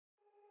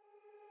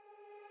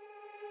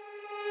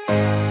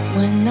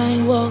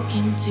walk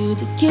into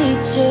the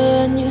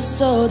kitchen, you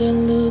saw the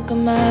look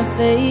on my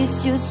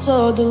face, you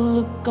saw the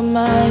look on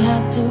my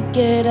heart to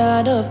get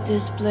out of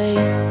this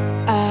place.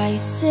 I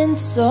seen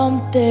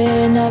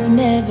something I've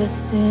never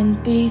seen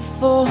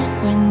before.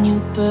 When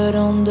you put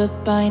on the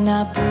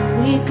pineapple,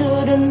 we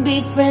couldn't be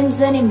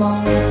friends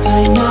anymore.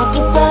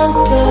 Pineapple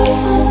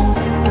doesn't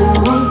go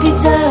on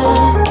pizza.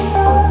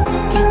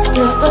 It's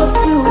a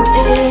fruit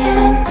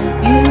and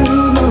you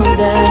know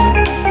that.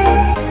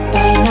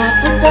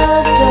 Pineapple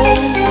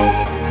doesn't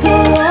go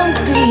on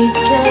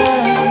pizza.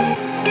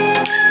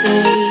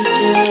 They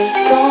just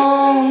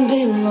don't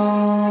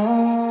belong.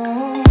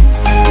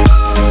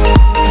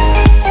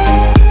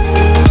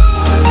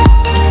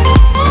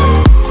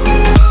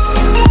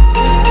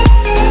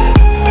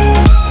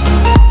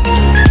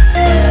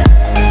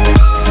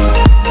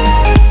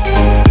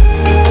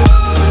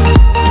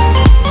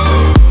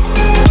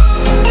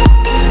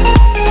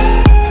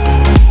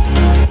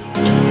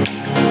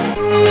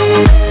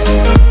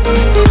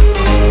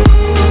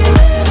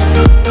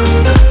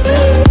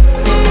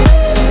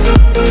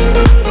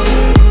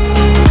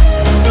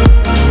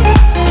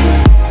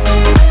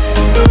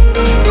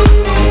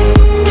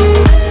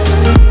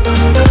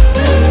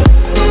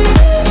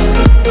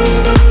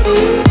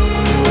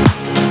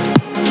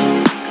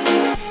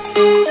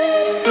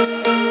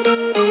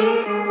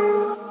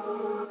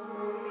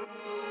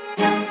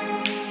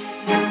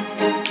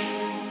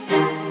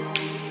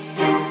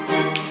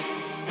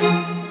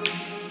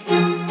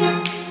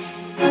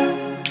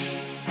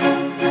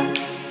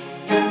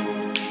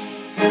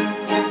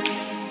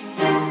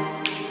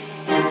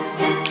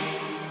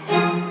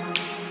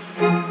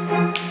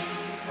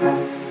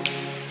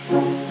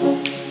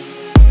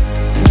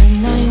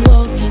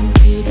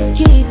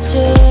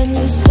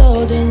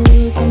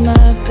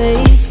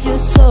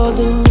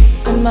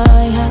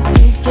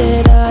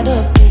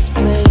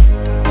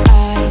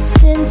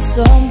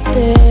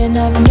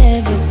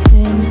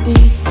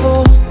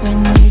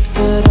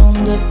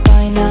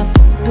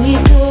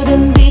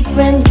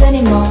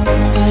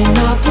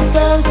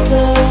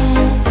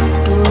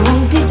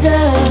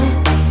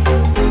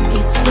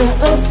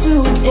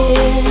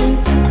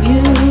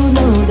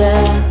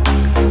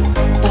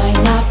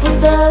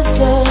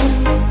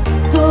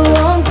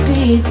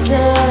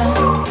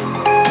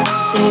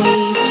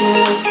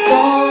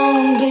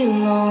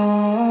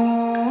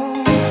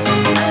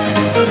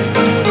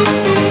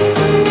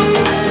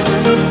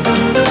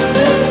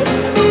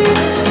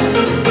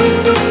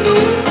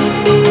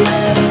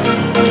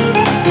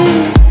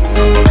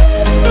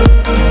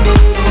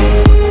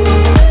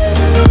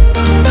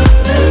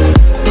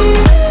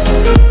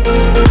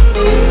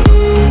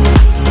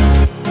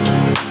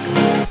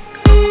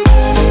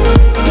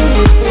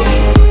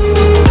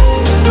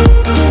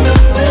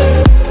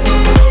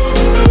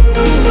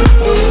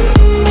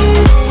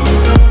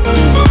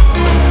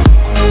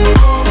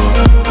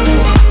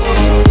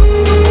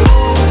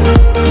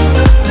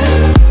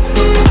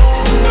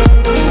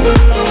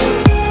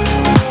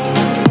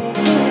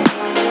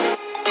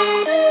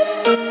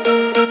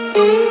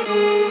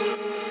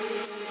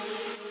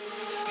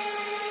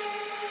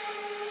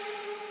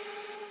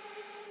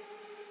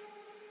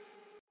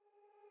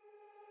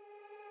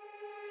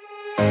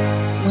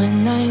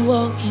 When I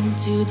walk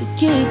into the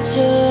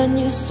kitchen,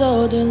 you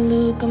saw the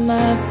look on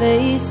my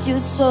face, you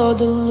saw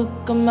the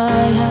look on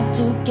my heart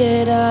to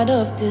get out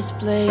of this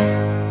place.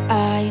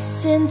 I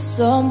seen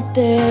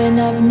something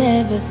I've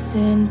never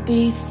seen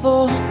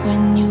before.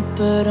 When you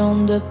put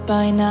on the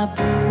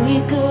pineapple,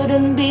 we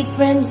couldn't be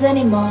friends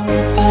anymore.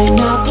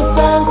 Pineapple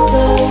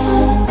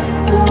doesn't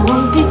go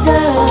on pizza.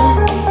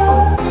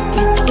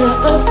 It's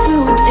a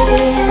fruit